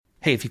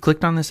Hey, if you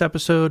clicked on this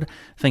episode,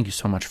 thank you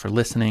so much for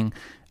listening.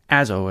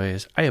 As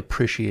always, I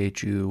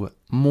appreciate you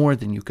more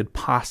than you could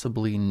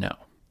possibly know.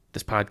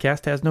 This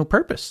podcast has no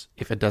purpose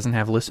if it doesn't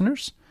have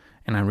listeners,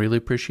 and I really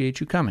appreciate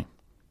you coming.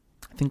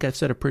 I think I've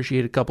said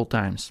appreciate a couple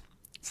times.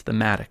 It's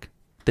thematic.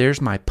 There's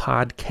my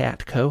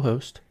podcat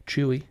co-host,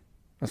 Chewy.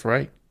 That's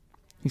right.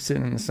 He's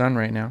sitting in the sun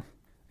right now.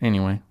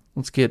 Anyway,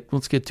 let's get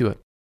to it.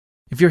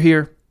 If you're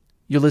here,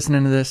 you're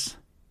listening to this,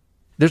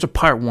 there's a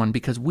part 1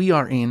 because we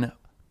are in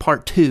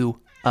part 2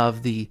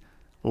 of the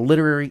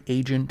Literary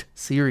Agent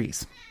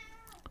series.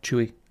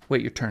 Chewy,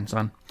 wait your turn,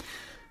 son.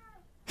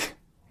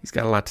 He's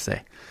got a lot to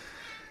say.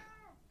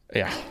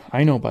 Yeah,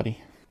 I know, buddy.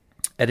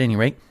 At any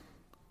rate,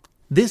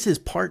 this is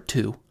part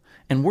 2,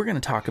 and we're going to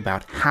talk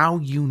about how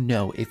you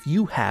know if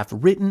you have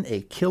written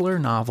a killer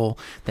novel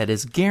that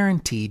is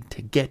guaranteed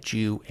to get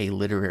you a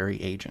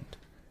literary agent.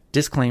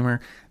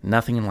 Disclaimer,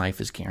 nothing in life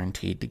is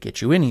guaranteed to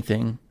get you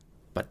anything,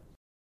 but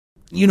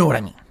you know what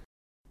I mean.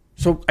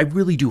 So I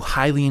really do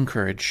highly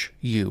encourage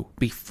you,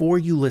 before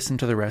you listen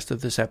to the rest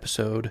of this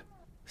episode,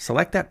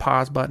 select that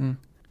pause button,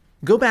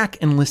 go back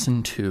and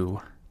listen to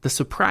The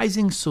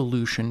Surprising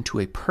Solution to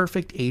a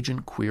Perfect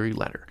Agent Query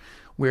Letter,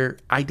 where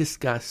I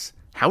discuss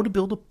how to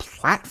build a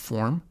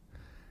platform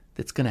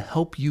that's going to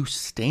help you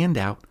stand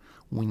out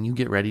when you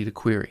get ready to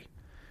query.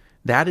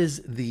 That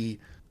is the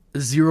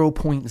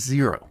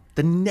 0.0,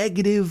 the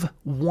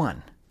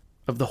 -1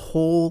 of the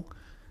whole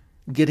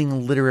getting a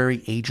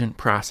literary agent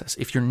process.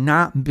 If you're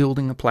not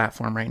building a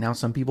platform right now,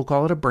 some people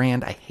call it a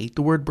brand. I hate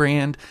the word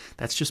brand.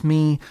 That's just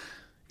me.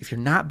 If you're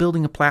not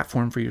building a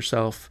platform for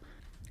yourself,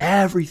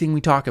 everything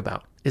we talk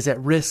about is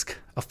at risk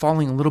of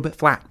falling a little bit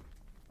flat,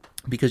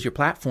 because your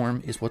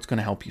platform is what's going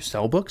to help you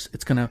sell books.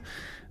 It's going to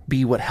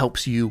be what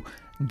helps you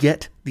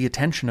get the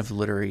attention of the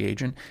literary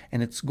agent,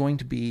 and it's going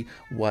to be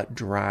what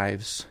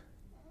drives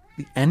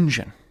the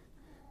engine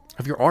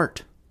of your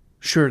art.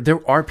 Sure, there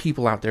are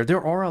people out there.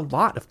 There are a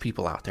lot of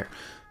people out there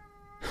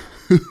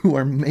who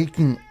are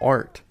making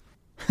art.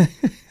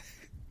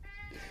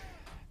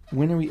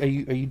 When are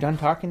you done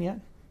talking yet?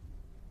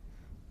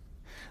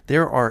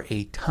 There are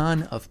a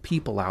ton of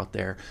people out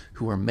there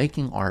who are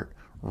making art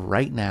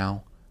right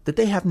now that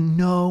they have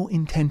no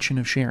intention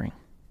of sharing.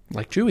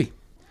 Like Chewy.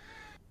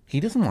 He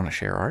doesn't want to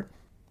share art.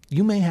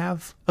 You may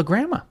have a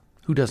grandma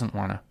who doesn't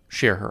want to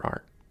share her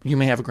art. You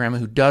may have a grandma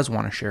who does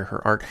want to share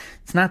her art.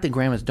 It's not that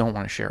grandmas don't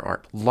want to share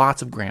art.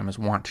 Lots of grandmas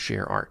want to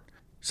share art.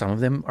 Some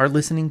of them are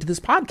listening to this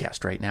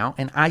podcast right now,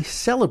 and I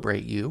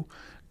celebrate you.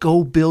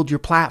 Go build your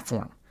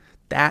platform.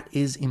 That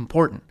is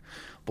important.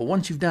 But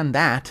once you've done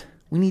that,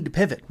 we need to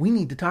pivot. We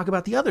need to talk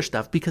about the other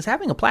stuff, because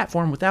having a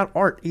platform without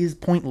art is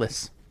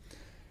pointless.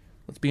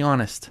 Let's be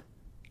honest.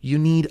 You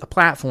need a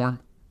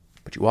platform,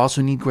 but you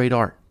also need great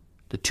art.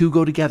 The two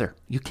go together.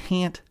 You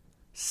can't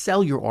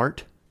sell your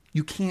art.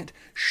 You can't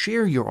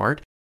share your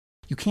art.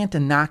 You can't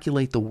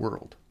inoculate the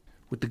world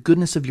with the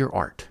goodness of your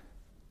art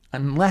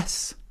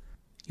unless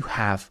you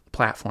have a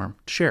platform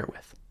to share it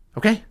with.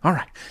 Okay? All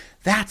right.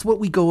 That's what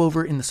we go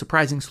over in The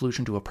Surprising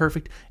Solution to a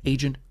Perfect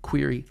Agent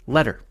Query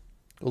Letter.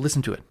 Go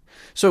listen to it.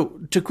 So,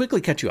 to quickly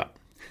catch you up,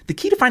 the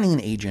key to finding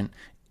an agent,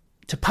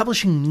 to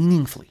publishing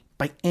meaningfully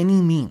by any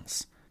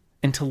means,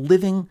 and to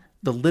living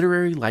the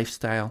literary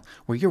lifestyle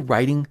where your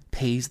writing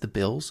pays the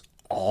bills,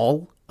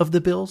 all of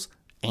the bills,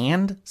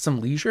 and some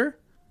leisure,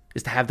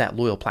 is to have that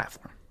loyal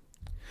platform.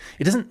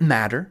 It doesn't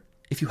matter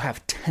if you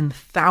have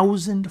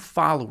 10,000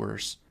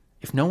 followers,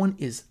 if no one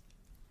is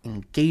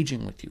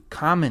engaging with you,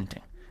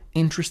 commenting,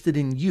 interested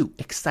in you,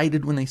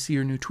 excited when they see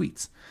your new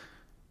tweets,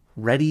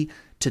 ready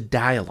to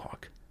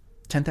dialogue.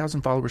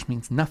 10,000 followers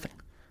means nothing.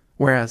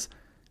 Whereas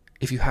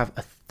if you have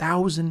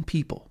 1,000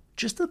 people,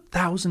 just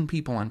 1,000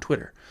 people on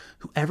Twitter,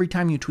 who every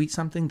time you tweet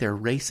something, they're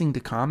racing to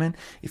comment,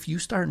 if you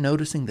start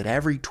noticing that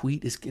every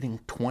tweet is getting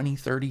 20,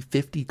 30,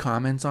 50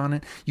 comments on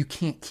it, you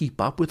can't keep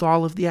up with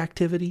all of the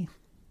activity,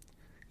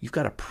 you've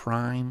got a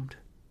primed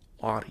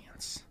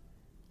audience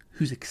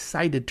who's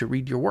excited to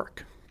read your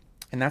work.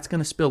 And that's going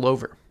to spill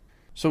over.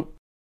 So,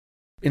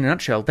 in a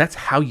nutshell, that's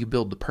how you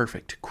build the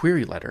perfect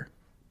query letter.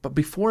 But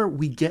before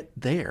we get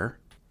there,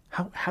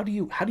 how do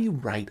you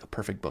write a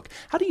perfect book?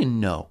 How do you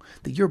know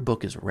that your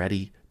book is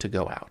ready to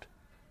go out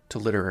to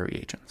literary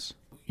agents?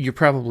 You're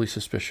probably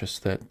suspicious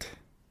that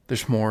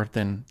there's more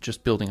than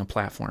just building a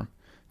platform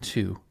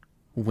to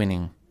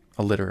winning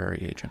a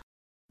literary agent.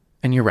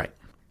 And you're right.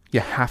 You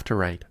have to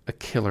write a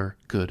killer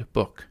good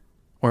book,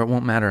 or it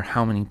won't matter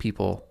how many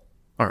people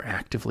are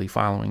actively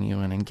following you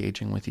and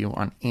engaging with you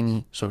on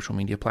any social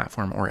media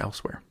platform or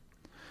elsewhere.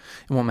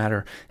 It won't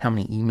matter how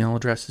many email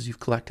addresses you've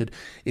collected.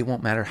 It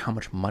won't matter how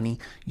much money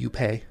you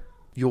pay.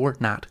 You're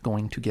not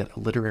going to get a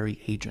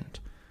literary agent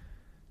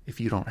if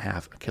you don't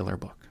have a killer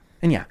book.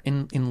 And yeah,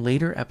 in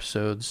later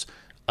episodes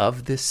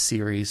of this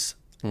series,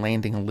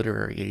 Landing a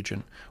Literary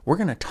Agent, we're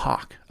going to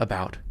talk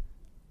about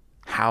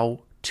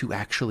how to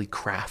actually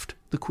craft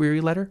the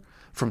query letter,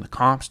 from the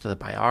comps to the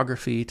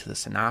biography to the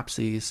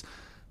synopses,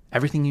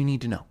 everything you need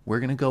to know. We're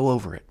going to go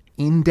over it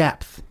in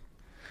depth.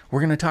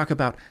 We're going to talk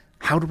about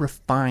how to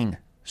refine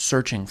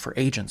searching for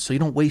agents, so you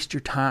don't waste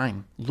your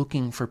time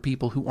looking for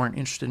people who aren't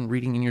interested in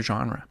reading in your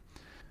genre.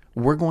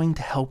 We're going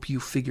to help you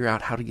figure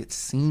out how to get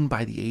seen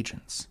by the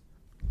agents.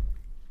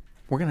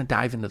 We're going to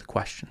dive into the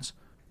questions.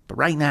 But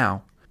right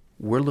now,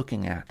 we're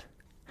looking at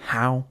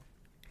how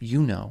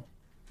you know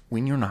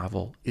when your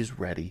novel is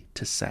ready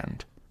to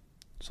send.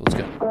 So let's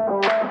go.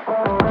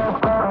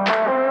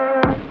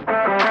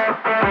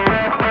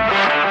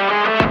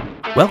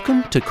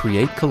 Welcome to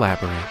Create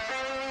Collaborate,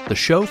 the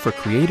show for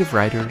creative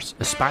writers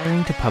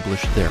aspiring to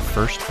publish their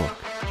first book.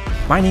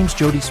 My name's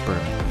Jody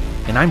Spurman,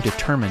 and I'm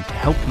determined to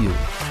help you,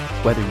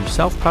 whether you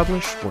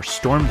self-publish or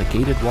storm the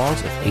gated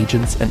walls of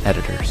agents and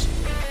editors.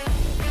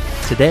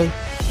 Today,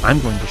 I'm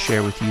going to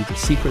share with you the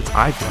secrets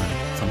I've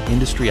learned from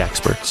industry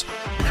experts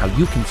and how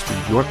you can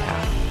speed your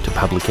path to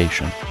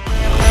publication.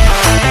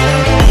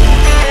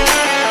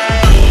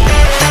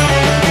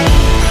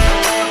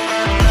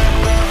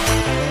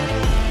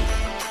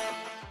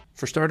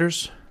 For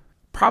starters,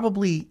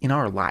 probably in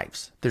our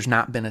lives, there's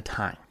not been a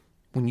time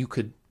when you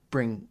could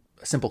bring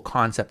a simple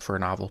concept for a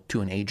novel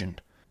to an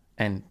agent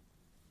and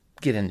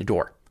get in the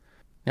door.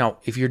 Now,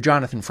 if you're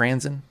Jonathan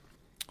Franzen,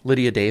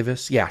 Lydia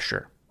Davis, yeah,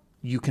 sure.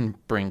 You can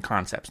bring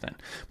concepts then.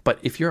 But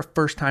if you're a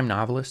first-time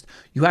novelist,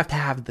 you have to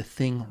have the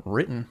thing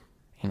written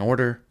in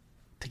order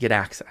to get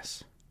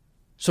access.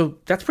 So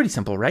that's pretty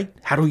simple, right?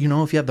 How do you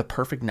know if you have the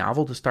perfect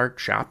novel to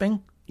start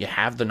shopping? You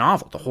have the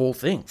novel, the whole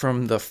thing,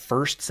 from the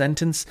first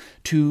sentence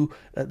to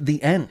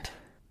the end.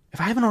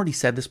 If I haven't already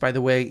said this, by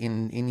the way,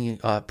 in any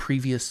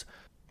previous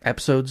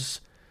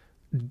episodes,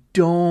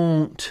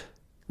 don't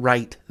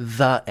write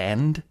the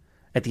end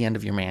at the end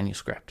of your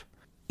manuscript.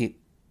 It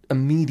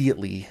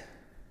immediately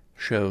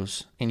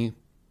shows any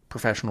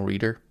professional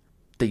reader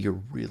that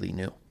you're really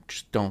new.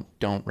 Just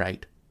don't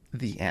write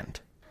the end.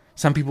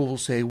 Some people will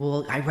say,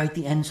 well, I write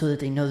the end so that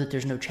they know that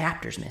there's no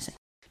chapters missing.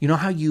 You know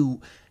how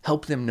you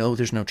help them know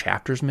there's no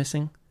chapters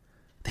missing?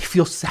 They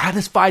feel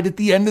satisfied at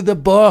the end of the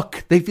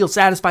book. They feel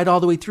satisfied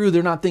all the way through.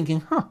 They're not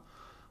thinking, I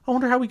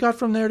wonder how we got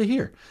from there to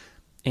here.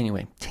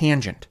 Anyway,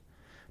 tangent.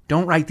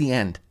 Don't write the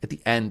end at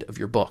the end of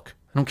your book.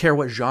 I don't care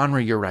what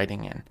genre you're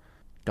writing in.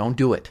 Don't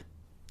do it.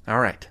 All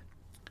right.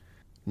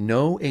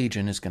 No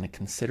agent is going to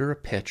consider a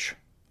pitch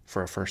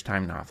for a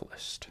first-time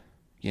novelist.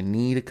 You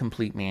need a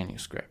complete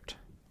manuscript.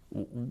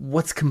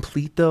 What's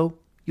complete, though,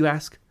 you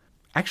ask?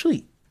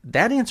 Actually,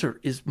 that answer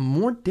is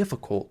more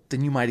difficult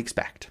than you might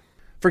expect.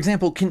 For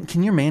example,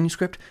 can your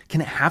manuscript,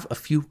 can it have a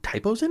few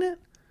typos in it?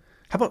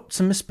 How about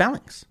some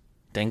misspellings?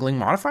 Dangling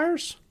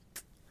modifiers?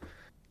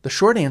 The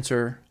short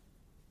answer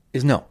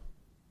is no.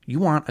 You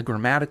want a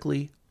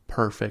grammatically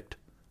perfect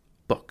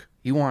book.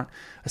 You want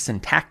a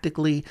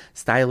syntactically,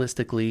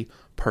 stylistically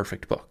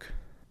perfect book.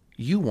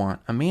 You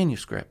want a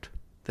manuscript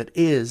that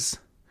is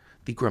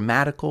the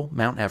grammatical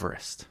Mount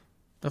Everest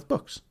of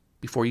books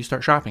before you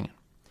start shopping it.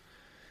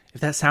 If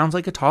that sounds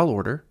like a tall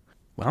order,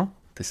 well,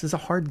 this is a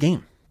hard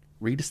game.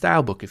 Read a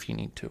style book if you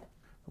need to.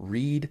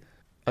 Read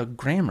a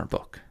grammar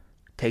book.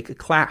 Take a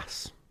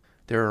class.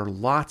 There are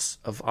lots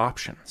of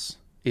options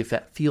if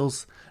that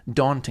feels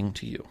daunting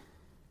to you.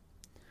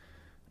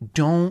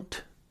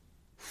 Don't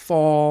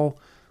fall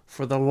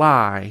for the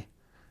lie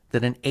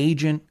that an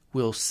agent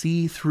will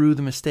see through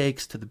the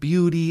mistakes to the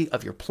beauty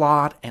of your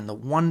plot and the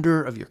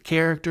wonder of your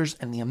characters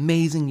and the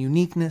amazing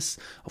uniqueness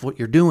of what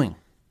you're doing.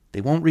 They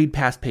won't read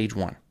past page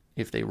 1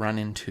 if they run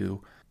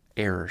into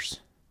errors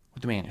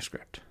with the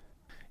manuscript.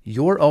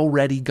 You're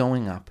already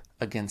going up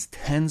against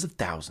tens of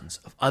thousands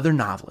of other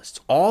novelists,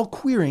 all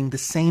querying the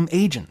same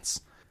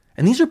agents.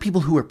 And these are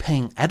people who are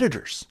paying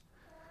editors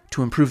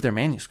to improve their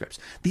manuscripts.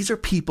 These are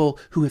people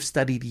who have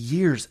studied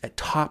years at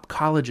top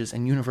colleges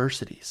and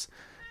universities.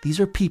 These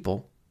are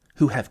people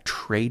who have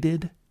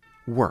traded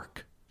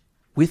work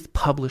with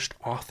published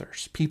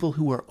authors, people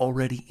who are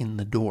already in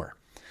the door.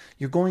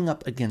 You're going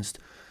up against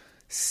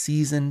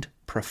seasoned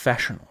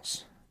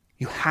professionals.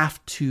 You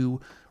have to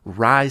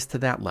rise to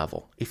that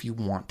level if you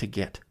want to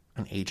get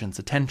an agent's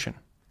attention.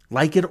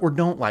 Like it or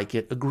don't like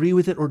it, agree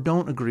with it or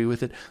don't agree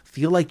with it,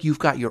 feel like you've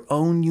got your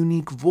own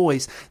unique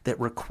voice that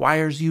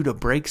requires you to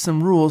break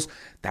some rules,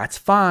 that's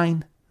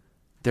fine.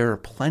 There are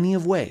plenty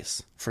of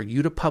ways for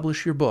you to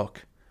publish your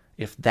book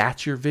if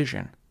that's your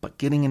vision, but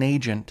getting an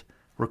agent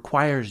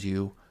requires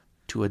you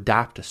to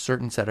adopt a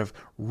certain set of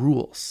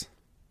rules.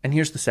 And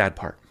here's the sad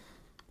part.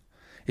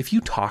 If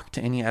you talk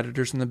to any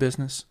editors in the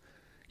business,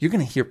 you're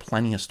going to hear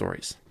plenty of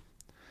stories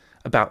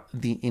about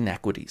the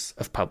inequities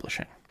of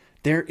publishing.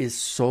 There is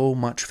so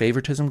much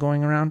favoritism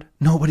going around,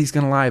 nobody's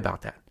going to lie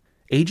about that.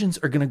 Agents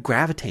are going to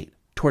gravitate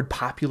toward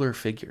popular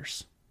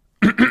figures.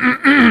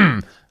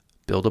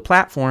 Build a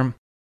platform.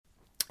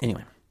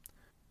 Anyway,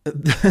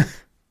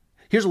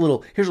 here's a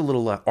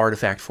little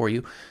artifact for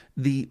you.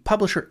 The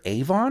publisher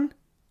Avon,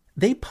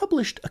 they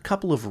published a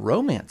couple of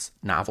romance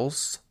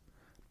novels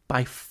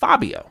by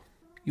Fabio.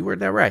 You heard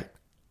that right.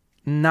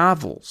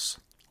 Novels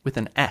with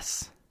an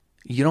S.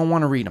 You don't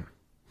want to read them.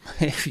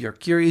 If you're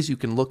curious, you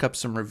can look up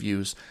some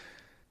reviews.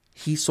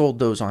 He sold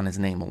those on his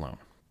name alone.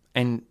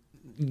 And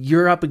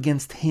you're up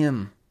against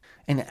him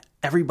and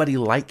everybody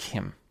like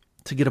him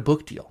to get a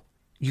book deal.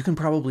 You can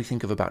probably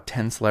think of about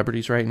 10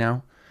 celebrities right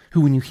now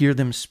who, when you hear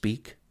them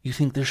speak, you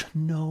think there's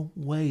no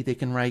way they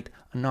can write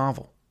a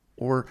novel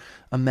or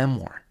a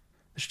memoir.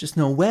 There's just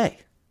no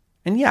way.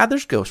 And yeah,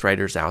 there's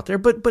ghostwriters out there,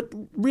 but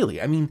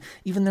really, I mean,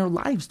 even their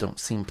lives don't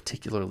seem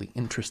particularly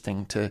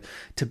interesting to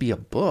be a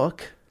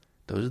book.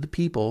 Those are the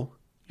people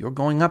you're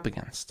going up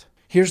against.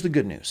 Here's the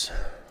good news.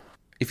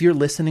 If you're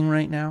listening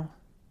right now,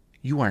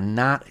 you are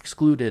not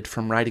excluded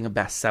from writing a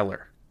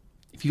bestseller.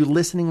 If you're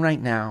listening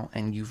right now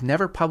and you've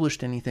never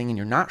published anything and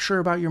you're not sure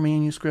about your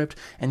manuscript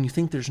and you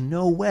think there's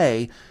no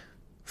way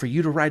for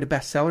you to write a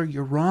bestseller,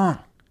 you're wrong.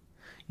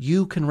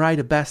 You can write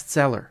a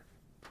bestseller.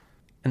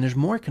 And there's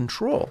more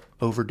control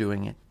over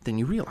doing it than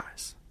you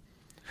realize.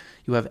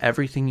 You have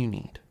everything you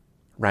need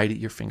right at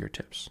your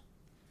fingertips.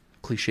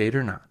 Cliched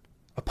or not,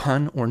 a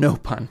pun or no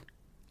pun,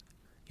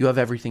 you have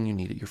everything you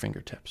need at your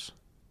fingertips.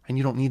 And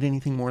you don't need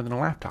anything more than a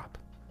laptop.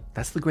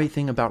 That's the great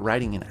thing about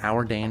writing in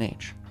our day and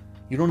age.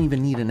 You don't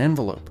even need an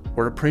envelope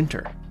or a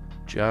printer,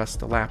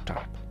 just a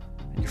laptop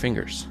and your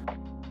fingers.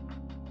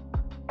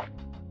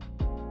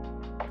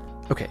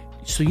 Okay,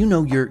 so you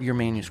know your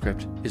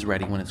manuscript is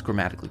ready when it's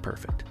grammatically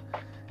perfect.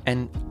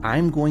 And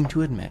I'm going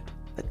to admit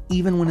that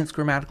even when it's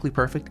grammatically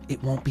perfect,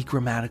 it won't be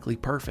grammatically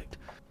perfect.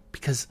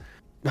 Because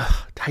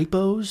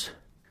typos,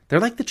 they're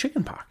like the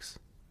chicken pox.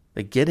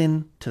 They get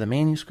into the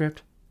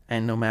manuscript,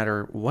 and no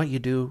matter what you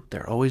do,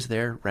 they're always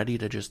there, ready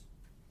to just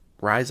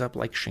rise up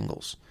like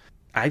shingles.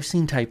 I've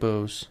seen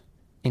typos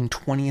in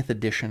 20th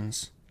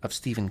editions of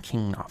Stephen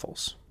King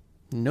novels.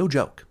 No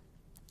joke.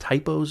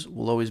 Typos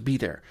will always be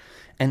there.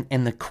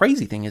 And the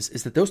crazy thing is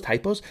that those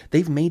typos,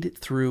 they've made it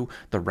through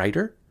the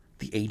writer,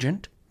 the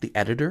agent, the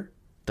editor,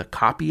 the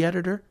copy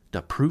editor,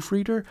 the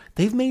proofreader.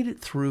 They've made it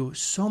through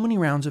so many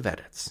rounds of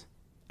edits.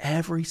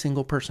 Every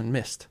single person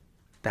missed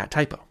that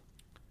typo.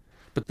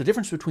 But the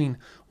difference between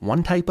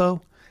one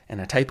typo and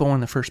a typo on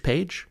the first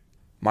page,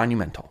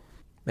 monumental.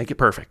 Make it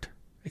perfect.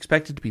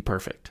 Expect it to be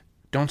perfect.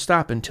 Don't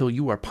stop until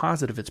you are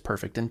positive it's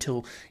perfect,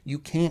 until you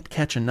can't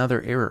catch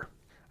another error,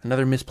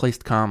 another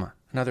misplaced comma,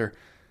 another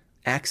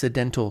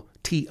accidental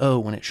T-O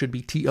when it should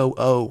be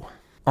T-O-O.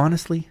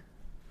 Honestly,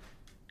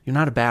 you're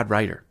not a bad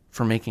writer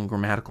for making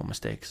grammatical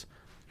mistakes.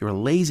 You're a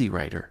lazy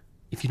writer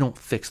if you don't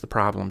fix the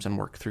problems and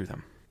work through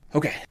them.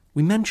 Okay,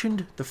 we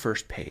mentioned the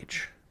first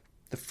page.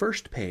 The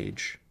first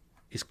page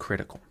is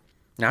critical.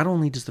 Not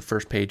only does the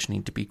first page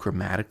need to be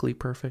grammatically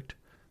perfect,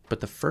 but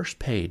the first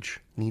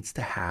page needs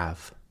to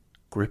have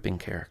gripping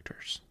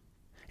characters.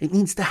 It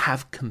needs to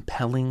have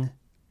compelling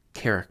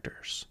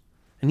characters.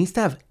 It needs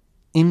to have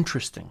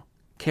interesting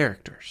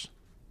characters.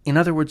 In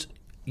other words,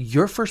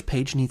 your first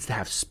page needs to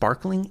have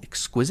sparkling,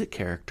 exquisite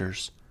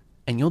characters,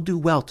 and you'll do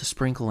well to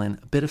sprinkle in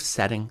a bit of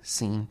setting,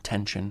 scene,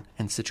 tension,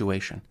 and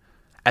situation,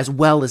 as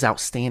well as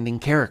outstanding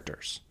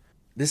characters.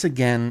 This,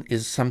 again,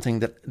 is something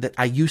that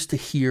I used to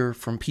hear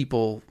from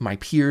people, my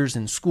peers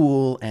in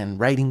school and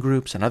writing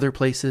groups and other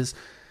places,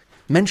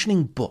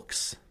 mentioning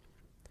books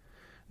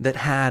that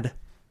had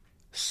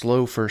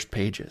slow first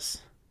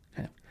pages,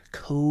 kind of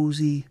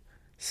cozy,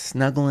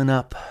 snuggling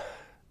up,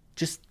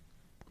 just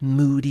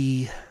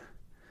moody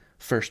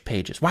first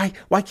pages. Why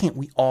can't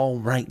we all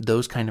write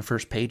those kind of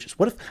first pages?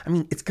 What if,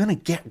 it's going to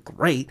get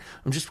great.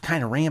 I'm just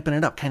kind of ramping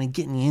it up, kind of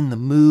getting you in the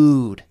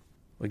mood.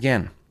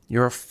 Again,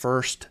 you're a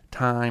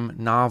first-time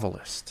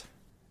novelist.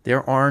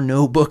 There are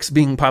no books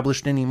being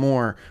published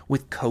anymore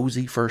with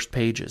cozy first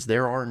pages.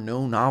 There are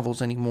no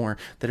novels anymore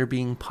that are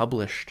being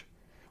published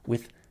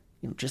with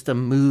just a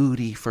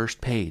moody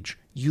first page.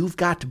 You've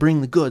got to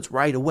bring the goods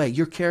right away.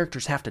 Your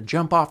characters have to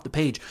jump off the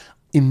page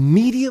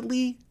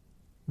immediately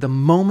the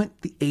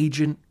moment the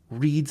agent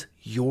reads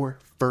your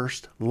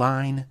first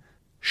line.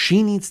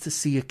 She needs to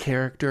see a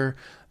character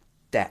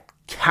that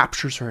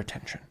captures her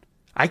attention.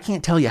 I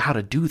can't tell you how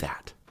to do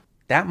that.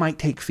 That might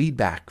take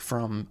feedback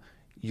from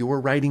your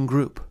writing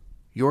group,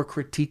 your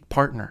critique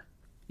partner.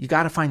 You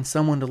got to find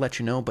someone to let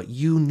you know, but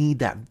you need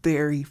that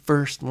very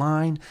first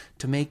line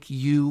to make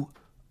you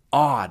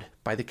awed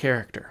by the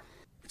character.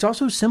 It's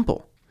also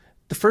simple.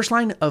 The first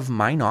line of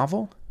my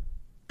novel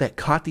that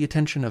caught the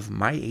attention of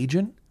my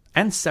agent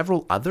and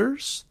several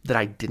others that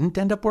I didn't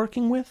end up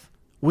working with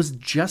was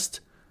just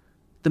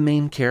the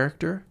main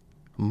character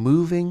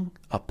moving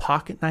a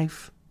pocket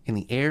knife in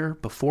the air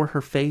before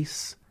her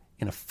face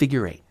in a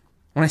figure eight.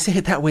 When I say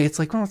it that way, it's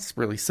like, well, it's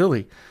really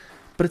silly.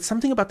 But it's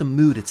something about the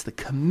mood. It's the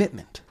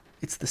commitment.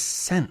 It's the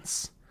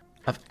sense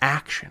of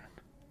action.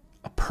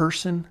 A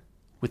person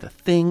with a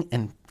thing,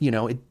 and,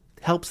 it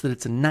helps that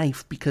it's a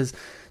knife because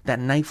that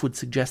knife would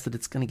suggest that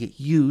it's going to get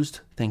used.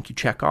 Thank you,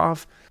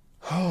 Chekhov.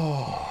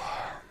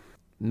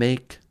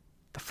 Make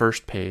the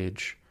first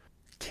page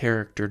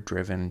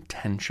character-driven,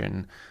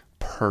 tension,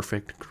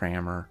 perfect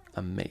grammar,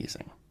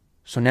 amazing.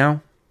 So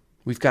now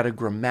we've got a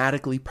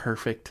grammatically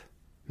perfect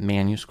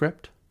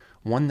manuscript,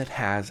 one that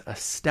has a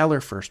stellar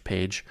first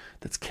page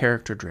that's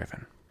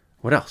character-driven.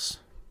 What else?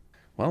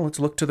 Well, let's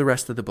look to the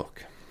rest of the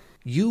book.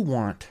 You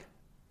want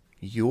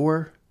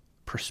your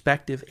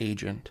prospective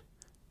agent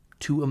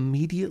to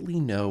immediately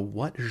know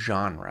what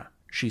genre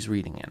she's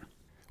reading in.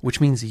 which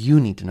means you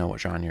need to know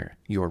what genre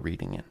you're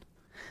reading in.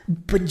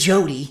 But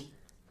Jody,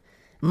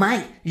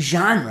 my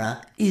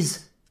genre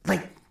is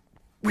like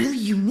really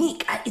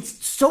unique.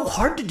 It's so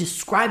hard to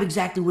describe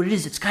exactly what it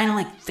is. It's kind of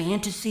like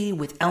fantasy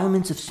with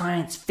elements of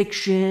science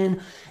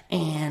fiction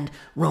and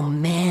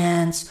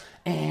romance,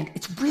 and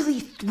it's really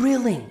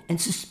thrilling and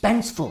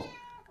suspenseful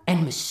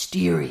and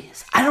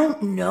mysterious. I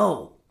don't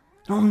know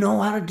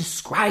how to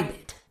describe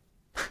it.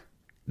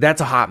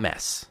 That's a hot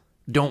mess.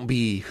 Don't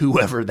be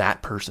whoever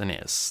that person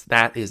is.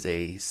 That is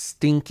a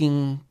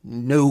stinking,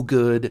 no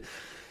good.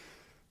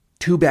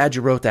 Too bad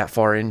you wrote that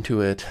far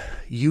into it.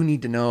 You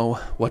need to know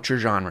what your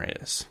genre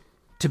is.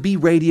 To be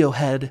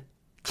Radiohead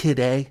Kid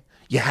A,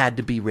 you had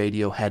to be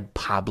Radiohead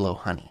Pablo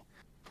Honey.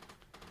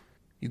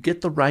 You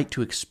get the right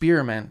to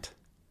experiment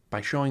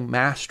by showing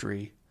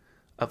mastery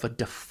of a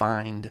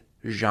defined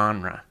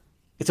genre.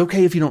 It's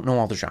okay if you don't know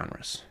all the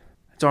genres.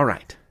 It's all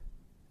right.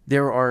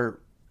 There are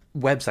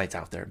websites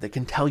out there that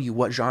can tell you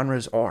what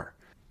genres are.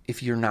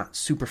 If you're not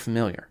super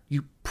familiar,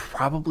 you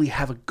probably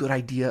have a good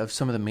idea of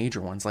some of the major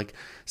ones like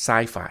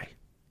sci-fi,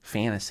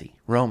 fantasy,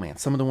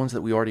 romance, some of the ones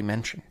that we already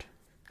mentioned.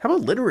 How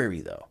about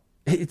literary, though?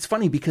 It's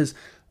funny because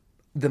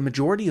the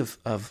majority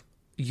of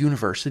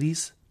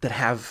universities that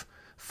have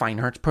fine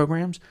arts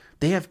programs,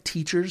 they have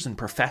teachers and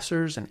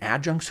professors and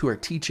adjuncts who are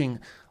teaching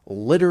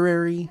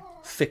literary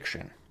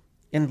fiction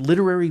and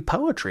literary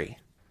poetry,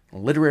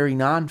 literary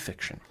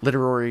nonfiction,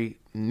 literary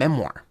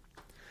memoir.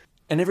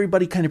 And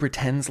everybody kind of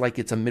pretends like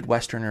it's a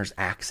Midwesterner's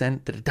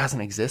accent, that it doesn't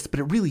exist, but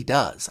it really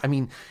does. I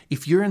mean,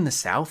 if you're in the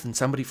South and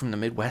somebody from the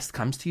Midwest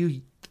comes to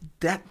you,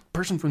 that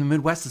person from the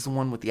Midwest is the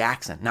one with the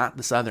accent, not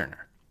the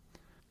Southerner.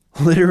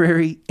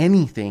 Literary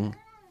anything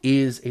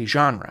is a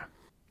genre.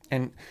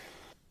 And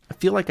I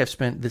feel like I've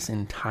spent this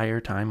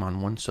entire time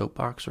on one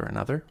soapbox or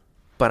another,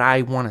 but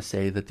I want to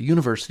say that the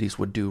universities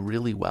would do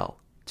really well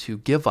to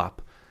give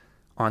up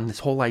on this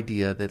whole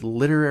idea that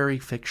literary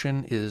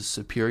fiction is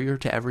superior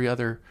to every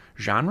other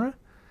genre,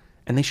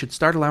 and they should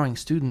start allowing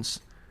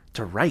students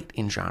to write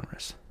in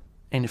genres.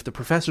 And if the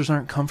professors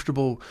aren't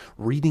comfortable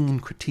reading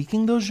and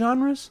critiquing those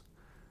genres,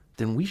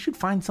 then we should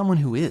find someone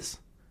who is,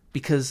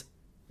 because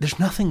there's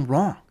nothing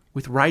wrong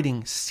with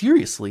writing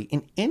seriously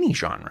in any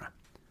genre.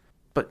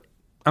 But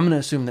I'm going to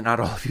assume that not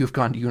all of you have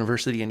gone to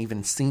university and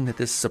even seen that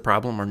this is a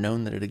problem or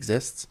known that it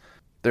exists.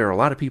 There are a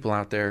lot of people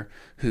out there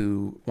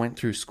who went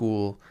through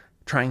school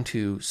trying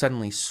to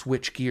suddenly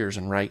switch gears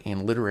and write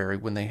in literary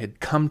when they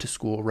had come to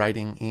school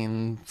writing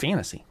in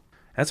fantasy.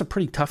 That's a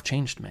pretty tough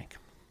change to make.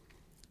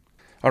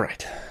 All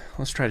right,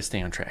 let's try to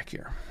stay on track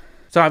here.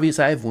 It's obvious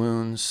I have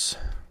wounds.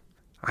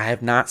 I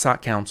have not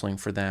sought counseling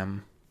for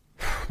them.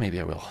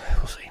 Maybe I will.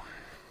 We'll see.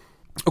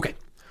 Okay,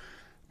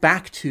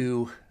 back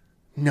to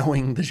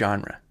knowing the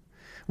genre.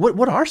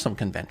 What are some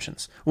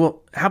conventions?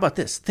 Well, how about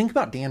this? Think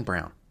about Dan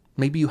Brown.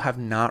 Maybe you have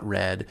not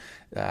read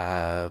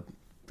The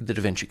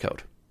Da Vinci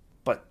Code,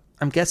 but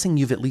I'm guessing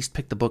you've at least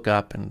picked the book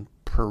up and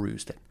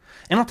perused it.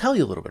 And I'll tell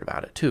you a little bit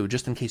about it too,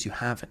 just in case you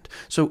haven't.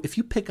 So if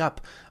you pick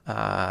up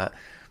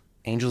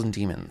Angels and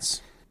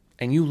Demons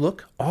and you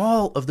look,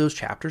 all of those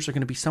chapters are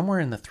going to be somewhere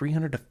in the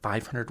 300 to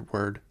 500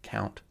 word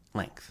count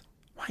length.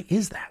 Why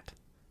is that?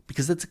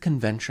 Because it's a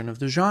convention of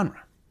the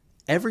genre.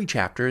 Every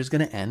chapter is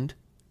going to end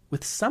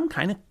with some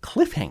kind of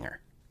cliffhanger.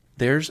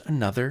 There's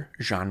another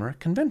genre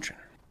convention.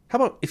 How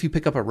about if you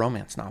pick up a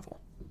romance novel?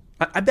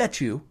 I bet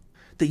you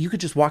that you could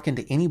just walk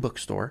into any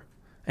bookstore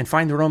and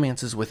find the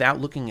romances without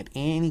looking at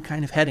any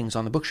kind of headings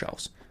on the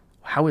bookshelves.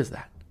 How is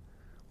that?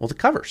 Well, the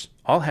covers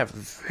all have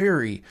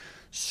very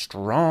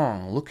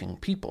strong looking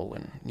people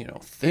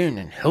and, thin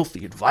and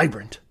healthy and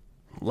vibrant,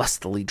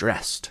 lustily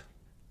dressed.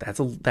 That's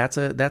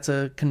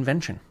a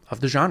convention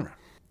of the genre.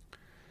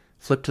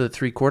 Flip to the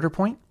 3/4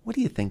 point. What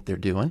do you think they're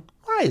doing?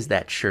 Why is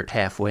that shirt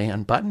halfway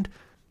unbuttoned?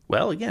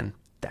 Well, again,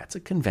 that's a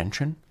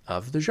convention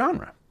of the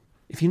genre.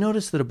 If you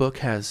notice that a book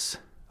has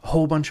a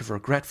whole bunch of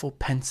regretful,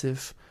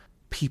 pensive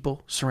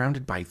people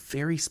surrounded by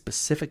very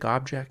specific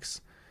objects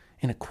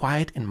in a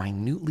quiet and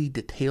minutely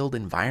detailed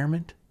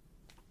environment,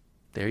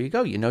 there you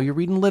go. You know you're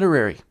reading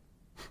literary.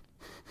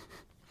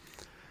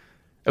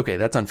 Okay,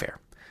 that's unfair,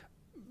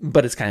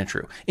 but it's kind of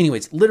true.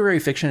 Anyways, literary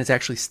fiction is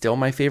actually still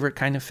my favorite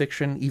kind of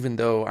fiction, even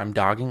though I'm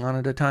dogging on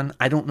it a ton.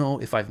 I don't know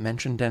if I've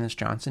mentioned Dennis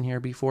Johnson here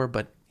before,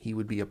 but he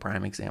would be a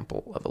prime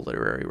example of a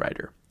literary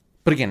writer.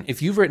 But again,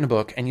 if you've written a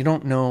book and you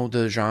don't know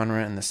the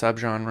genre and the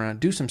subgenre,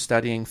 do some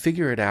studying,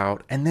 figure it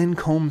out, and then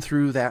comb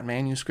through that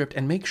manuscript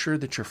and make sure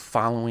that you're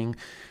following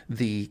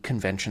the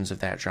conventions of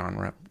that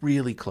genre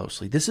really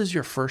closely. This is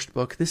your first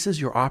book. This is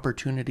your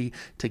opportunity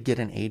to get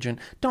an agent.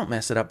 Don't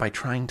mess it up by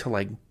trying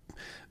to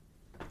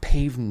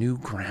pave new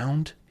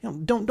ground.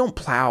 Don't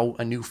plow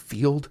a new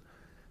field.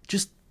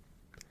 Just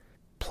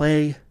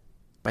play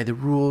by the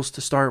rules to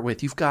start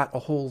with. You've got a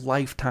whole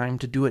lifetime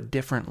to do it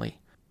differently.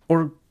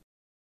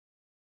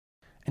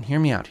 And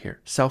hear me out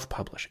here,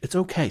 self-publish. It's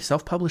okay.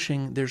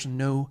 Self-publishing, there's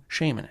no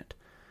shame in it.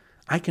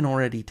 I can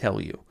already tell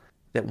you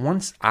that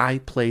once I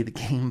play the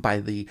game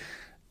by the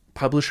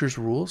publisher's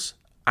rules,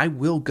 I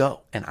will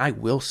go and I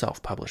will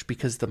self-publish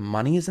because the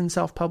money is in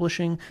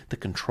self-publishing, the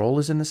control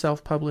is in the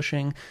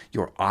self-publishing,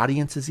 your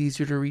audience is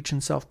easier to reach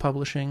in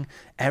self-publishing,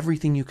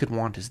 everything you could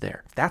want is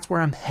there. That's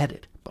where I'm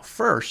headed. But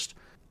first,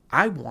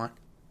 I want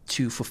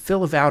to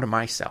fulfill a vow to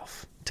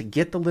myself, to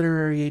get the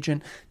literary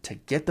agent, to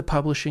get the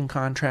publishing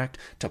contract,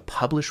 to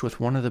publish with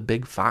one of the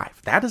big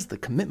five. That is the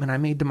commitment I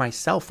made to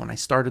myself when I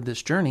started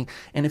this journey.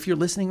 And if you're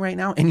listening right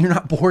now and you're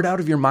not bored out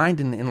of your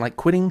mind and like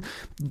quitting,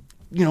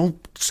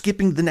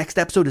 skipping the next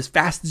episode as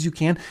fast as you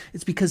can,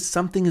 it's because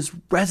something is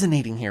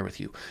resonating here with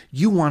you.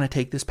 You want to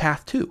take this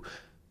path too.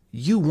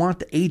 You want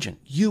the agent.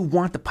 You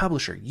want the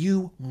publisher.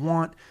 You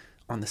want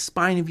on the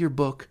spine of your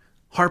book,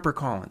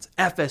 HarperCollins,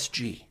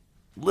 FSG,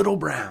 Little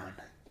Brown.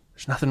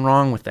 There's nothing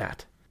wrong with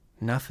that.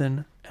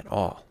 Nothing at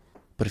all.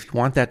 But if you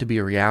want that to be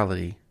a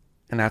reality,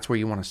 and that's where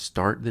you want to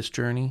start this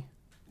journey,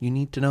 you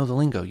need to know the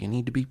lingo. You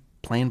need to be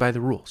playing by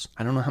the rules.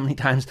 I don't know how many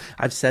times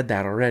I've said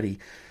that already.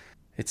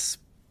 It's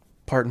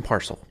part and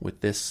parcel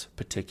with this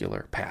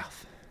particular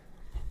path.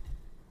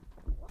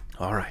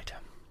 All right.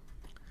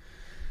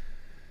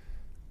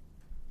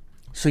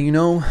 So you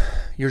know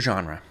your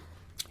genre.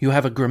 You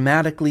have a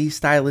grammatically,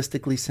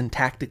 stylistically,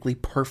 syntactically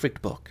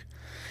perfect book.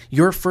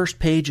 Your first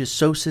page is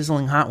so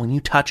sizzling hot, when you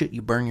touch it,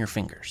 you burn your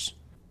fingers.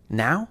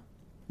 Now,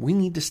 we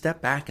need to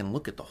step back and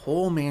look at the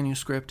whole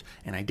manuscript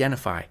and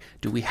identify,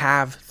 do we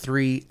have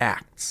 3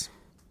 acts?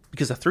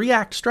 Because a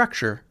 3-act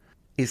structure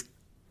is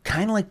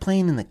kind of like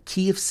playing in the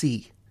key of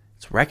C.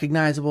 It's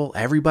recognizable,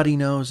 everybody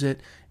knows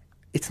it.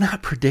 It's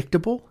not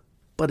predictable,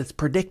 but it's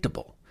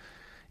predictable.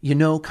 You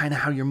know kind of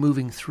how you're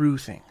moving through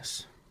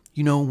things.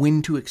 You know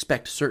when to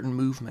expect certain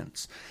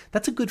movements.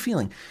 That's a good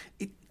feeling.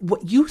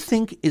 What you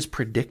think is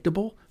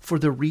predictable for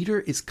the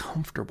reader is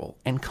comfortable,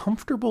 and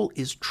comfortable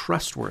is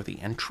trustworthy,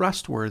 and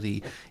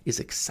trustworthy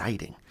is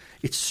exciting.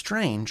 It's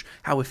strange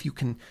how if you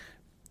can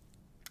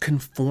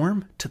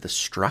conform to the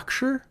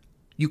structure,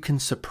 you can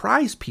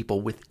surprise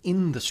people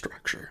within the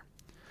structure.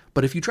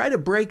 But if you try to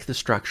break the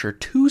structure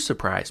to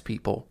surprise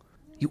people,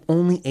 you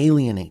only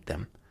alienate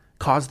them,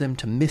 cause them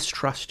to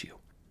mistrust you.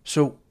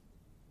 So,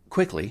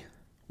 quickly,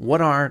 what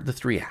are the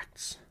 3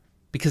 acts?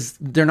 Because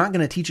they're not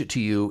going to teach it to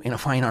you in a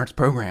fine arts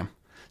program.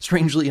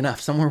 Strangely enough,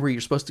 somewhere where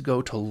you're supposed to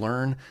go to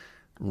learn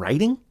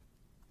writing,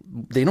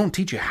 they don't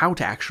teach you how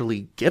to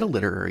actually get a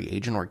literary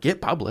agent or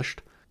get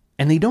published.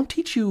 And they don't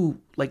teach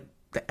you like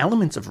the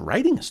elements of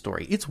writing a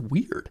story. It's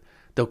weird.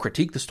 They'll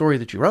critique the story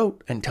that you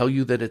wrote and tell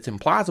you that it's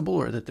implausible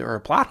or that there are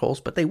plot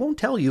holes, but they won't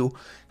tell you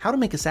how to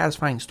make a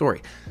satisfying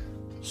story.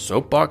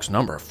 Soapbox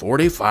number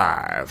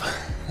 45.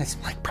 That's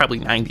like probably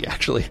 90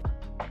 actually.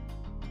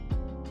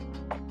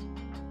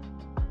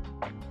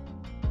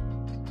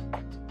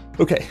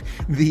 Okay,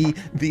 the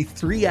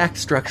 3-act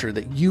structure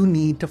that you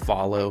need to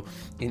follow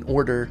in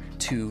order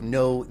to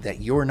know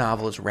that your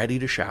novel is ready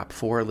to shop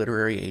for a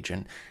literary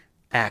agent.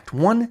 Act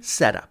 1,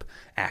 setup.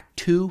 Act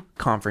 2,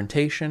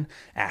 confrontation.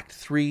 Act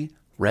 3,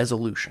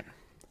 resolution.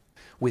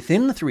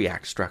 Within the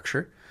 3-act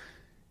structure,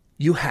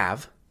 you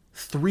have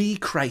 3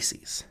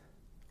 crises,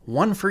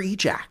 one for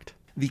each act.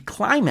 The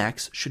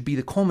climax should be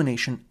the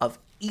culmination of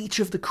each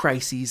of the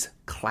crises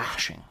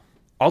clashing.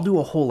 I'll do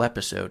a whole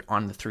episode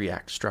on the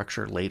 3-act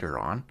structure later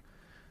on.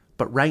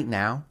 But right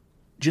now,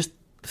 just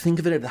think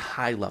of it at a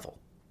high level.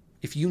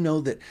 If you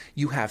know that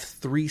you have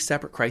 3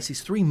 separate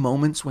crises, 3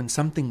 moments when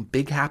something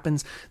big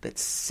happens that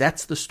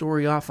sets the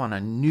story off on a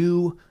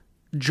new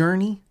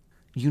journey,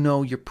 you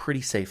know you're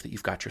pretty safe that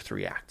you've got your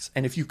 3 acts.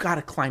 And if you've got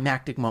a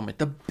climactic moment,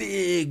 the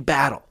big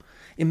battle,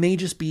 it may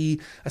just be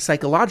a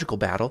psychological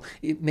battle.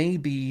 It may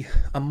be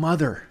a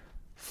mother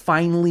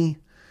finally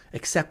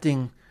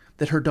accepting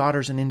that her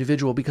daughter's an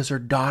individual because her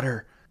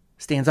daughter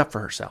stands up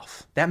for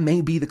herself. That may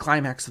be the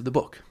climax of the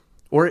book.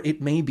 Or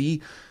it may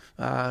be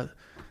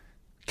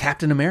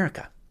Captain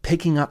America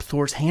picking up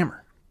Thor's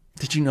hammer.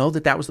 Did you know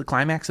that was the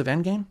climax of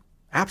Endgame?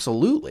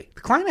 Absolutely.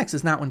 The climax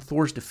is not when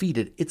Thor's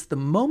defeated. It's the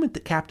moment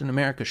that Captain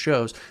America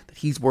shows that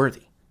he's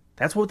worthy.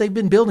 That's what they've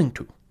been building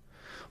to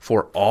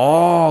for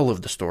all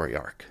of the story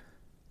arc.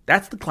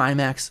 That's the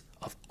climax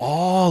of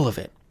all of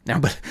it. Now,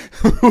 but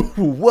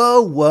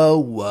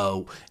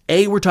whoa.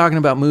 A, we're talking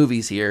about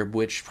movies here,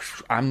 which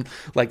I'm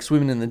like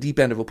swimming in the deep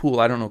end of a pool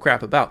I don't know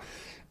crap about.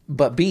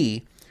 But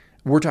B,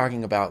 we're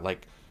talking about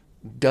like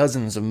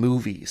dozens of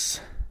movies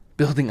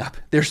building up.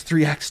 There's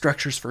 3-act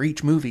structures for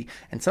each movie,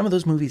 and some of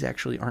those movies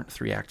actually aren't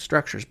 3-act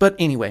structures. But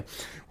anyway,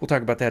 we'll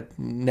talk about that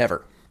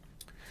never.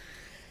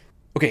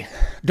 Okay,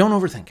 don't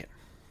overthink it.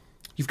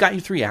 You've got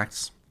your 3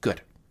 acts.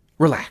 Good.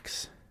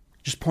 Relax.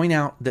 Just point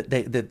out that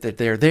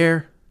they're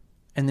there,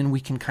 and then we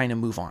can kind of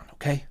move on,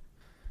 okay?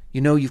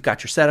 You know you've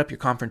got your setup, your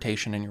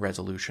confrontation, and your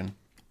resolution.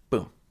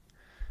 Boom.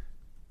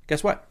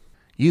 Guess what?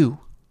 You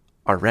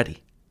are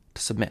ready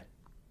to submit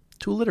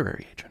to a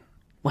literary agent.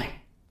 Wait,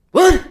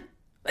 what?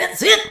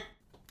 That's it?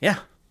 Yeah,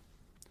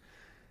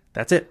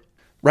 that's it.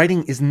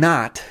 Writing is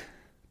not,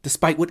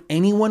 despite what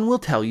anyone will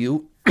tell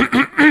you,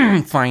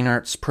 fine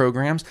arts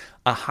programs,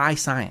 a high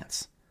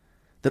science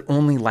that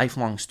only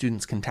lifelong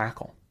students can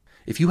tackle.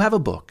 If you have a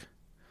book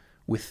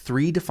with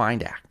 3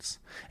 defined acts,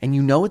 and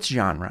you know its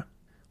genre,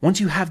 once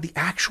you have the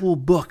actual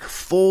book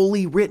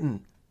fully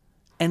written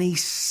and a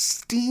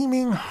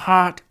steaming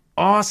hot,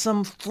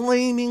 awesome,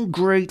 flaming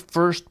great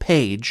first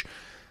page,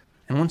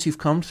 and once you've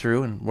combed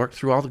through and worked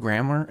through all the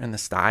grammar and the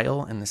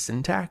style and the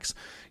syntax,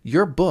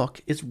 your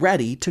book is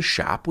ready to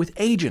shop with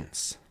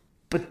agents.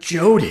 But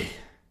Jody,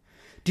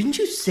 didn't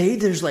you say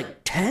there's like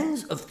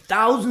tens of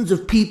thousands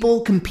of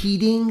people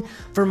competing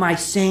for my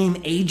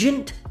same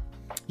agent?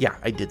 Yeah,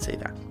 I did say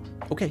that.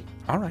 Okay,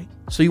 all right.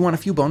 So you want a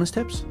few bonus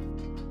tips?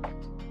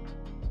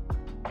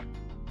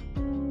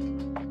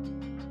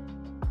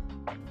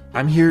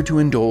 I'm here to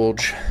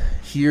indulge.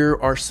 Here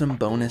are some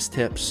bonus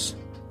tips.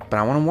 But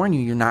I want to warn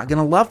you, you're not going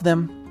to love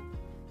them.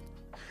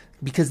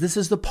 Because this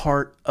is the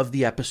part of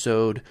the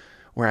episode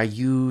where I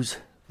use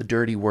the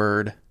dirty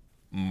word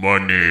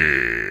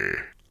money.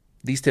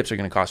 These tips are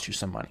going to cost you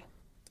some money.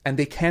 And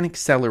they can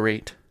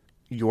accelerate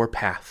your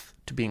path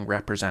to being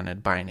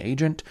represented by an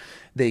agent.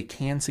 They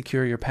can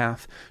secure your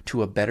path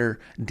to a better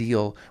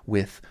deal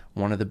with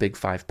one of the big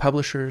 5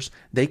 publishers.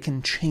 They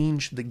can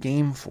change the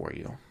game for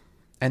you.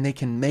 And they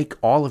can make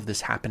all of this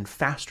happen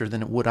faster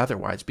than it would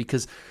otherwise,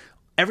 because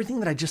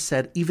everything that I just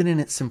said, even in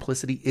its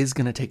simplicity, is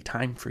going to take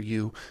time for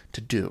you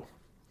to do.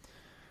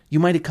 You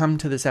might have come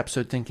to this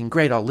episode thinking,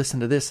 great, I'll listen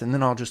to this, and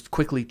then I'll just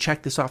quickly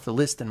check this off the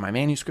list, and my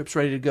manuscript's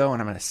ready to go,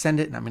 and I'm going to send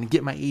it, and I'm going to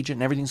get my agent,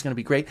 and everything's going to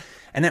be great.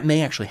 And that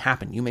may actually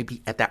happen. You may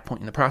be at that point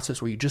in the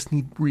process where you just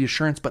need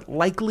reassurance, but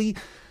likely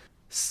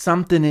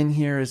something in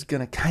here is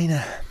going to kind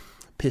of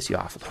piss you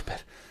off a little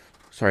bit.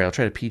 Sorry, I'll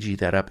try to PG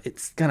that up.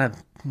 It's going to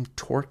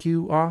torque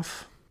you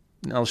off.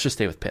 No, let's just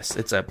stay with piss.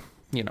 It's a,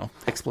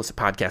 explicit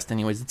podcast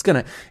anyways. It's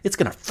gonna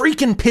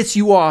freaking piss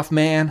you off,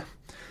 man.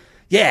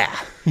 Yeah,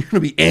 you're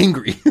gonna be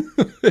angry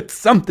at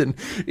something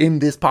in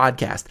this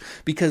podcast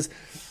because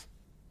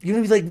you're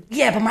gonna be like,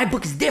 yeah, but my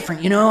book is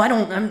different,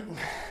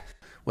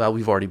 Well,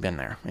 we've already been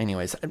there.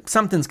 Anyways,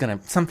 something's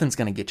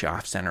gonna get you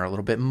off center a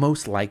little bit.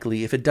 Most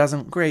likely. If it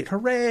doesn't, great.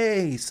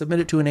 Hooray! Submit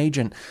it to an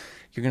agent.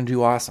 You're gonna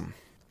do awesome.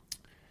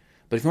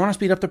 But if you want to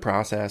speed up the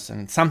process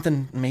and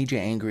something made you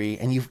angry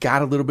and you've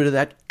got a little bit of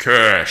that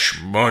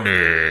cash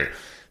money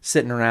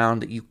sitting around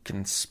that you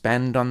can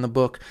spend on the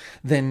book,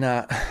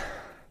 then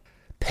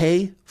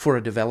pay for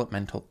a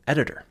developmental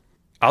editor.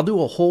 I'll do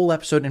a whole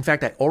episode. In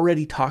fact, I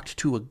already talked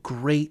to a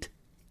great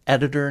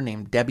editor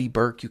named Debbie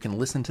Burke. You can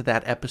listen to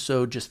that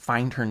episode. Just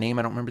find her name.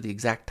 I don't remember the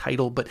exact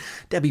title, but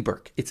Debbie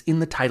Burke. It's in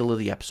the title of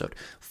the episode.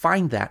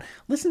 Find that.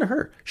 Listen to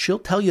her. She'll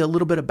tell you a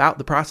little bit about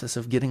the process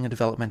of getting a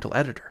developmental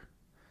editor.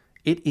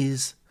 It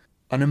is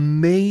an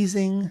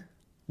amazing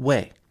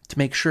way to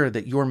make sure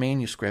that your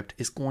manuscript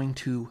is going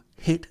to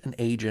hit an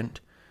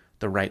agent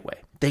the right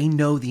way. They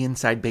know the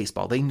inside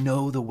baseball. They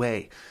know the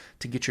way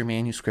to get your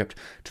manuscript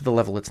to the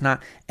level it's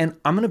not. And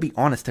I'm going to be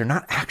honest, they're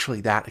not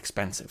actually that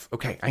expensive.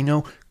 Okay, I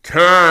know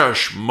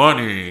cash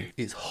money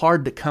is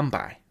hard to come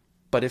by.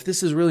 But if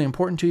this is really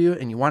important to you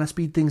and you want to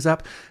speed things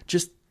up,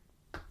 just,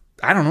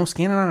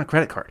 scan it on a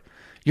credit card.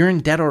 You're in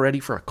debt already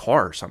for a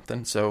car or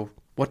something, so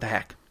what the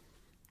heck?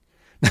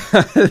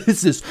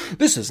 This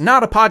is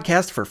not a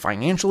podcast for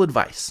financial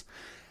advice.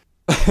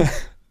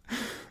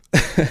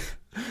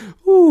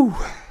 Ooh,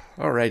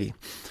 alrighty.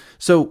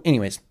 So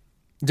anyways,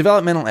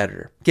 developmental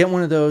editor. Get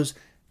one of those.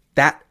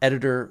 That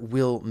editor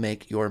will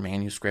make your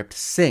manuscript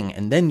sing.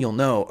 And then you'll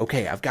know,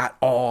 okay, I've got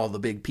all the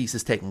big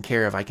pieces taken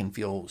care of. I can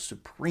feel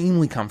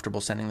supremely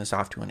comfortable sending this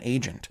off to an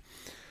agent.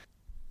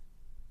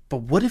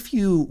 But what if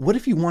you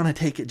want to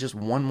take it just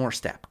one more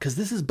step? Because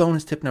this is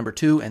bonus tip number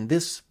 2, and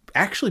this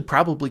actually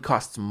probably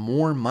costs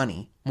more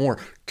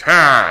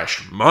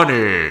cash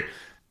money,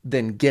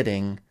 than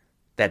getting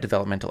that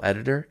developmental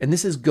editor. And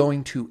this is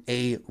going to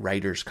a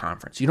writer's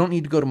conference. You don't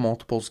need to go to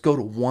multiples. Go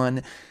to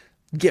one.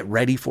 Get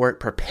ready for it.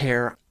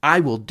 Prepare.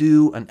 I will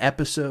do an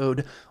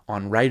episode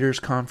on writers'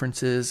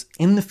 conferences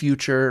in the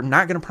future. I'm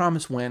not going to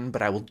promise when,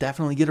 but I will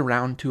definitely get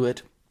around to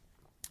it.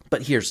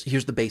 But here's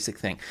the basic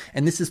thing.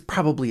 And this is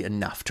probably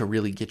enough to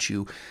really get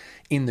you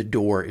in the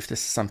door if this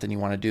is something you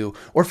want to do.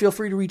 Or feel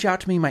free to reach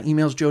out to me. My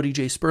email is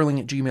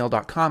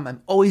jodyjsperling@gmail.com.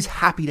 I'm always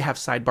happy to have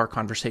sidebar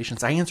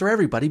conversations. I answer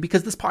everybody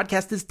because this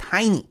podcast is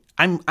tiny.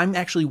 I'm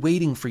actually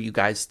waiting for you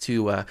guys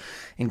to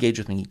engage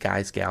with me,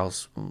 guys,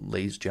 gals,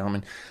 ladies,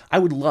 gentlemen. I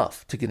would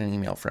love to get an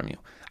email from you.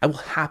 I will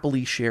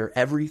happily share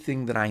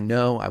everything that I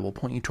know. I will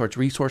point you towards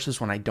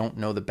resources when I don't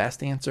know the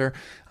best answer.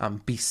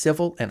 Be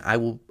civil, and I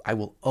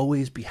will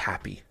always be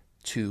happy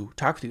to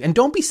talk with you. And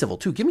don't be civil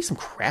too. Give me some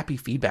crappy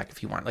feedback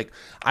if you want. Like,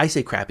 I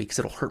say crappy because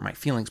it'll hurt my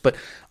feelings, but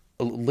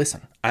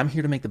listen, I'm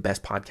here to make the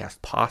best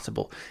podcast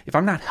possible. If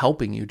I'm not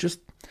helping you, just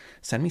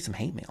send me some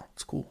hate mail.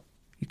 It's cool.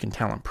 You can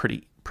tell I'm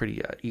pretty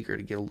eager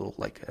to get a little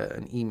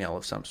an email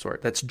of some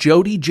sort. That's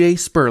Jody J.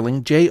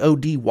 Sperling,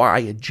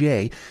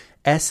 JODY,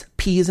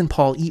 SP as in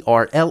Paul,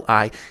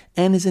 ERLI,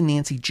 N as in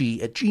Nancy G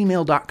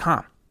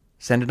 @gmail.com.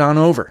 Send it on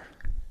over.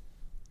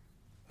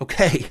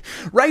 Okay,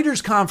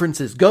 writers'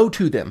 conferences, go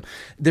to them.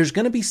 There's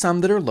going to be some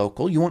that are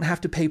local. You won't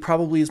have to pay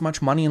probably as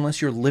much money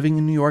unless you're living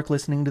in New York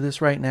listening to this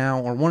right now,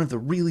 or one of the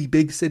really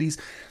big cities.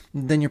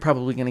 Then you're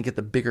probably going to get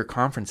the bigger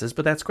conferences,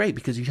 but that's great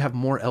because you have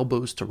more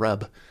elbows to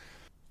rub.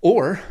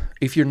 Or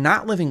if you're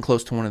not living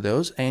close to one of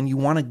those and you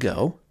want to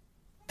go,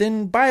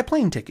 then buy a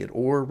plane ticket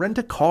or rent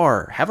a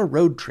car, have a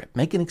road trip,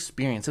 make an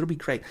experience. It'll be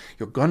great.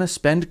 You're going to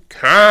spend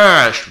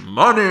cash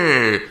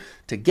money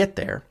to get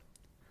there.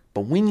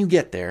 But when you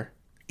get there,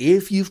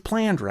 if you've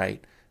planned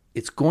right,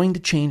 it's going to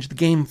change the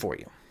game for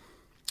you.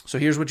 So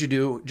here's what you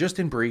do, just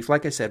in brief.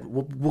 Like I said,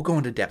 we'll go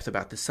into depth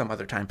about this some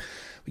other time.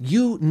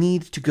 You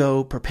need to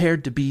go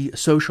prepared to be a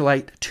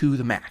socialite to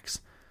the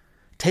max.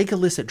 Take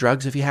illicit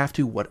drugs if you have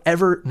to,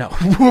 whatever.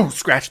 No,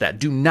 scratch that.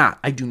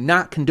 I do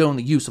not condone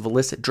the use of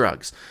illicit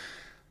drugs.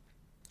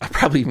 I'm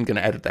probably even going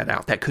to edit that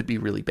out. That could be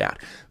really bad.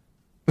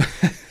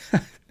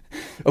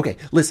 Okay,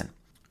 listen.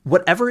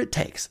 Whatever it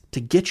takes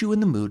to get you in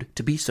the mood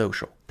to be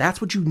social,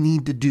 that's what you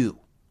need to do.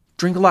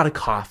 Drink a lot of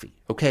coffee,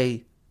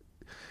 okay?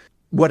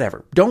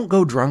 Whatever. Don't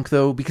go drunk,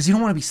 though, because you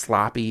don't want to be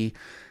sloppy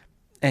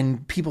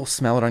and people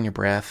smell it on your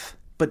breath.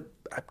 But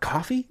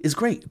coffee is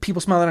great.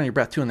 People smell it on your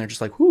breath, too, and they're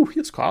just like, whoo,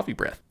 it's coffee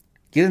breath.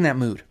 Get in that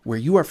mood where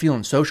you are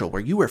feeling social,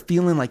 where you are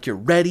feeling like you're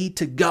ready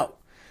to go.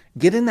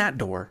 Get in that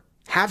door,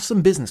 have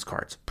some business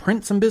cards,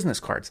 print some business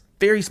cards,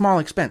 very small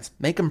expense,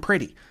 make them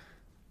pretty.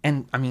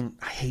 And I mean,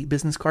 I hate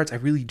business cards, I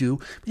really do,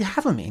 but you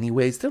have them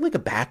anyways. They're like a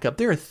backup,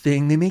 they're a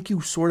thing. They make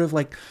you sort of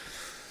like,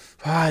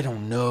 I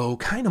don't know,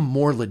 kind of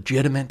more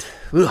legitimate.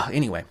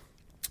 Anyway,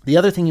 the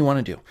other thing you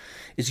want to do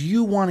is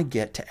you want to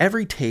get to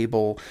every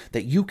table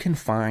that you can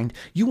find.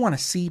 You want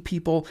to see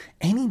people,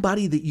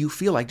 anybody that you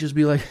feel like, just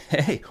be like,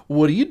 hey,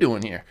 what are you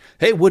doing here?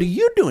 Hey, what are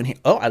you doing here?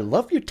 Oh, I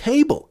love your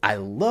table. I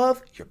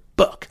love your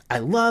book. I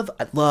love.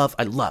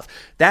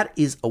 That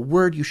is a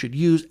word you should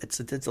use. It's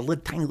a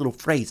tiny little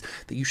phrase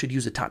that you should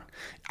use a ton.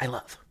 I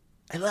love.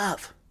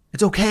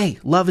 It's okay.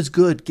 Love is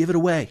good. Give it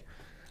away.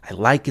 I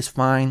like is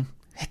fine.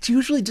 It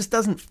usually just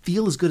doesn't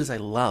feel as good as I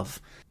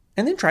love.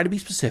 And then try to be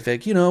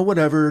specific,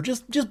 whatever,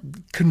 just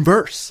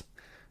converse.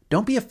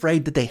 Don't be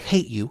afraid that they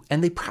hate you,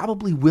 and they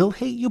probably will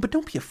hate you, but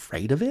don't be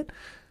afraid of it.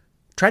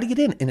 Try to get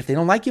in, and if they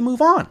don't like you,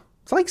 move on.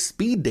 It's like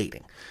speed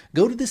dating.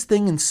 Go to this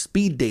thing and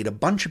speed date a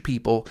bunch of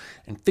people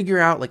and figure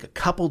out like a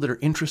couple that are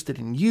interested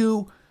in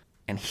you,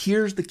 and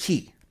here's the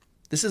key.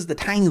 This is the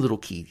tiny little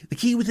key. The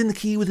key within the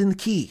key within the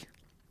key.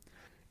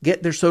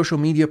 Get their social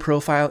media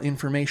profile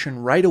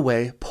information right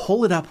away.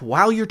 Pull it up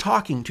while you're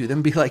talking to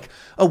them. Be like,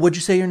 oh, what'd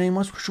you say your name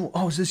was?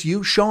 Oh, is this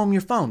you? Show them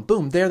your phone.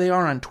 Boom, there they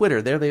are on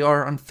Twitter. There they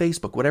are on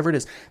Facebook. Whatever it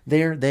is,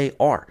 there they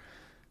are.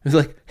 It's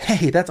like,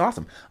 hey, that's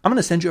awesome. I'm going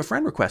to send you a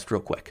friend request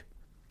real quick.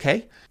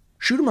 Okay?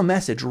 Shoot them a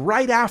message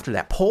right after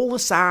that. Pull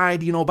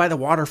aside, by the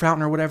water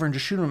fountain or whatever, and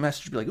just shoot them a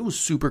message. Be like, it was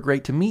super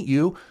great to meet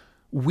you.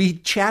 We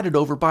chatted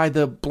over by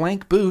the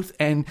blank booth,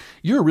 and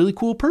you're a really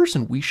cool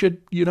person. We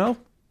should,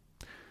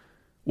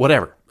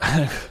 whatever.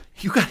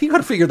 You got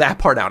to figure that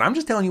part out. I'm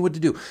just telling you what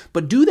to do.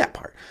 But do that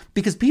part.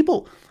 Because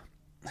people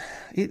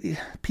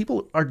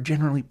are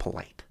generally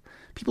polite.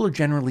 People are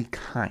generally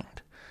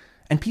kind.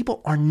 And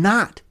people are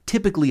not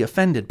typically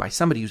offended by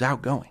somebody who's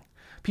outgoing.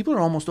 People are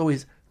almost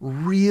always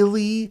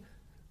really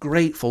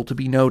grateful to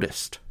be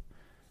noticed.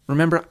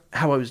 Remember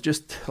how I was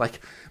just like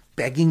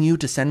begging you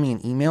to send me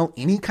an email,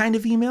 any kind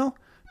of email,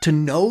 to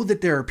know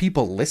that there are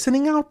people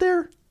listening out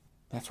there?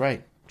 That's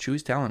right.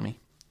 Chewy's telling me.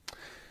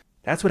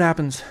 That's what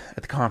happens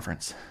at the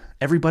conference.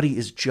 Everybody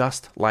is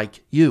just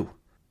like you.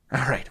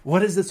 All right,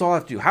 what does this all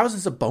have to do? How is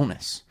this a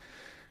bonus?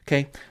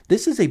 Okay,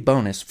 this is a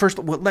bonus. First,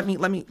 well, let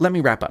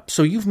me wrap up.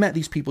 So you've met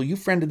these people, you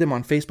friended them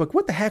on Facebook.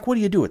 What the heck? What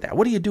do you do with that?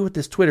 What do you do with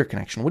this Twitter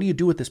connection? What do you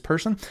do with this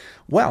person?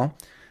 Well,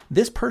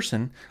 this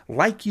person,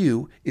 like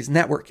you, is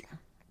networking.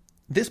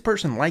 This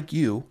person, like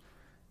you,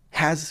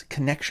 has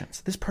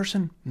connections. This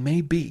person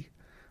may be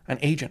an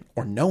agent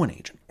or know an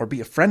agent or be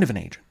a friend of an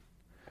agent.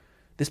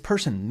 This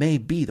person may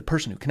be the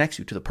person who connects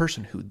you to the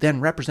person who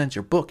then represents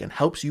your book and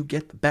helps you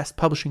get the best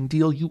publishing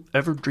deal you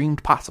ever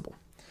dreamed possible.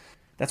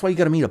 That's why you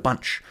got to meet a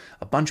bunch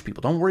of people.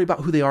 Don't worry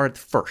about who they are at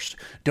first.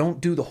 Don't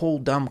do the whole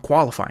dumb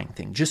qualifying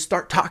thing. Just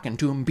start talking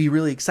to them, be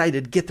really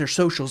excited, get their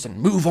socials, and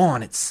move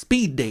on. It's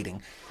speed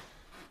dating.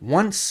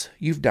 Once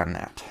you've done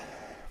that,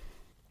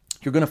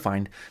 you're going to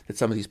find that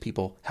some of these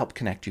people help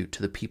connect you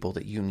to the people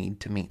that you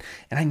need to meet.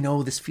 And I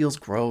know this feels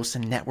gross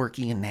and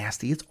networky and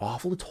nasty. It's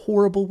awful. It's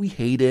horrible. We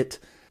hate it.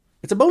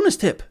 It's a bonus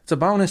tip.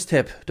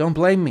 Don't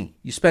blame me.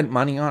 You spent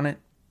money on it.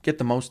 Get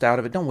the most out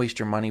of it. Don't waste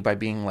your money by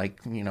being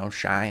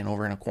shy and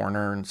over in a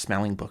corner and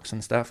smelling books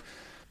and stuff.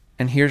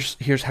 And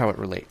here's how it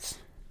relates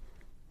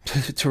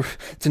to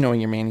knowing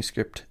your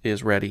manuscript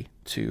is ready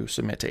to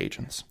submit to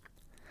agents.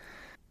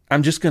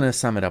 I'm just going to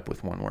sum it up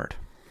with one word.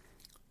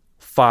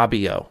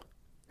 Fabio.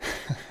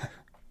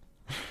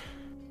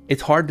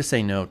 It's hard to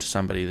say no to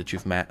somebody that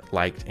you've met,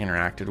 liked,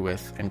 interacted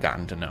with, and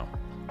gotten to know.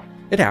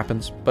 It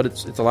happens, but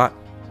it's a lot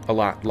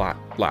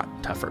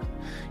tougher.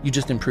 You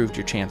just improved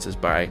your chances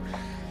by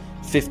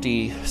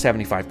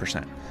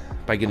 75%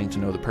 by getting to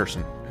know the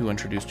person who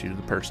introduced you to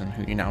the person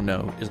who you now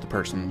know is the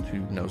person who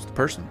knows the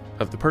person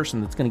of the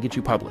person that's going to get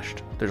you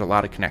published. There's a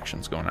lot of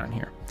connections going on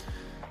here.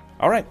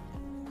 All right,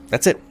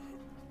 that's it.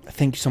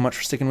 Thank you so much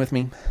for sticking with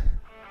me.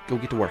 Go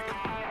get to work.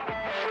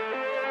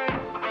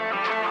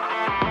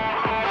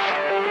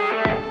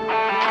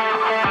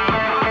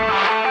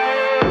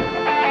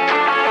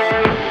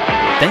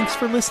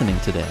 for listening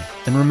today.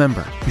 And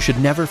remember, you should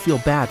never feel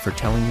bad for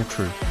telling your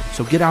truth.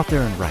 So get out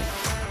there and write.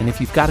 And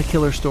if you've got a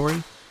killer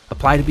story,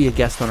 apply to be a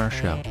guest on our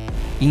show.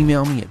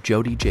 Email me at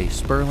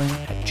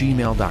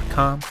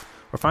jodyjsperling@gmail.com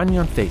or find me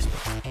on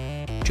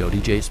Facebook,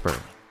 Jody J. Sperling.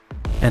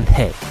 And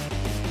hey,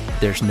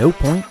 there's no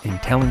point in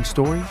telling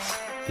stories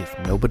if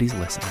nobody's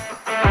listening.